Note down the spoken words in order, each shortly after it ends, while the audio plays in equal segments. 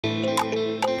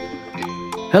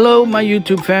Hello, my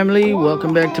YouTube family.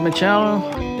 Welcome back to my channel.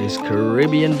 This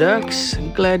Caribbean Ducks.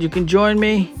 I'm glad you can join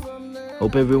me.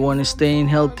 Hope everyone is staying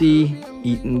healthy,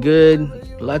 eating good,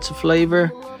 lots of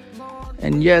flavor.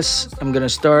 And yes, I'm gonna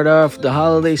start off the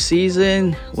holiday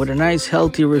season with a nice,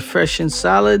 healthy, refreshing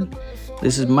salad.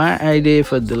 This is my idea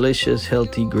for delicious,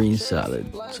 healthy green salad.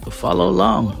 So follow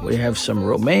along. We have some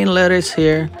romaine lettuce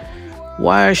here,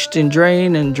 washed and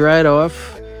drained and dried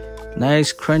off.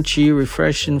 Nice, crunchy,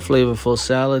 refreshing, flavorful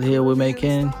salad here we're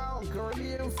making.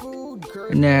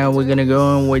 Now we're gonna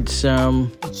go in with some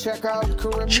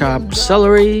chopped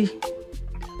celery.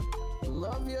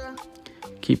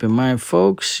 Keep in mind,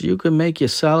 folks, you can make your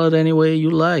salad any way you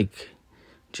like.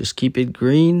 Just keep it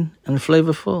green and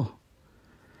flavorful.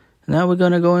 Now we're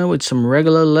gonna go in with some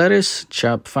regular lettuce,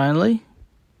 chopped finely.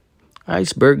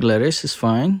 Iceberg lettuce is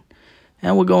fine.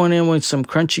 And we're going in with some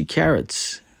crunchy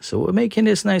carrots. So we're making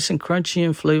this nice and crunchy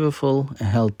and flavorful and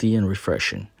healthy and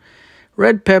refreshing.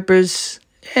 Red peppers,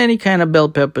 any kind of bell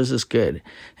peppers is good.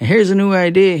 And here's a new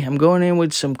idea. I'm going in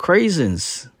with some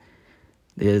craisins.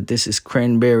 This is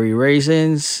cranberry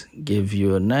raisins. Give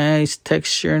you a nice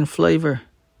texture and flavor.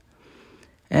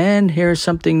 And here's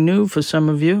something new for some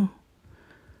of you.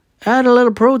 Add a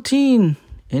little protein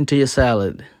into your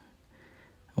salad.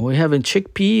 We're having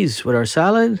chickpeas with our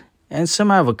salad and some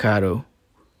avocado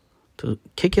to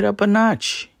kick it up a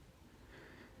notch.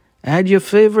 Add your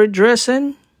favorite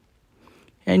dressing,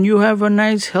 and you have a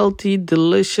nice, healthy,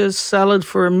 delicious salad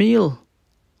for a meal.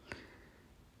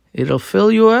 It'll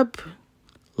fill you up,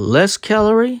 less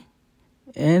calorie,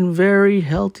 and very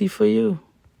healthy for you.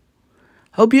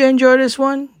 Hope you enjoy this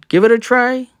one. Give it a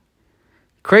try.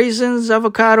 Craisins,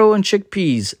 avocado, and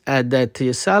chickpeas. Add that to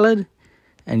your salad,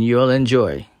 and you'll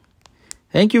enjoy.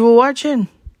 Thank you for watching.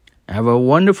 Have a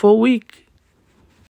wonderful week.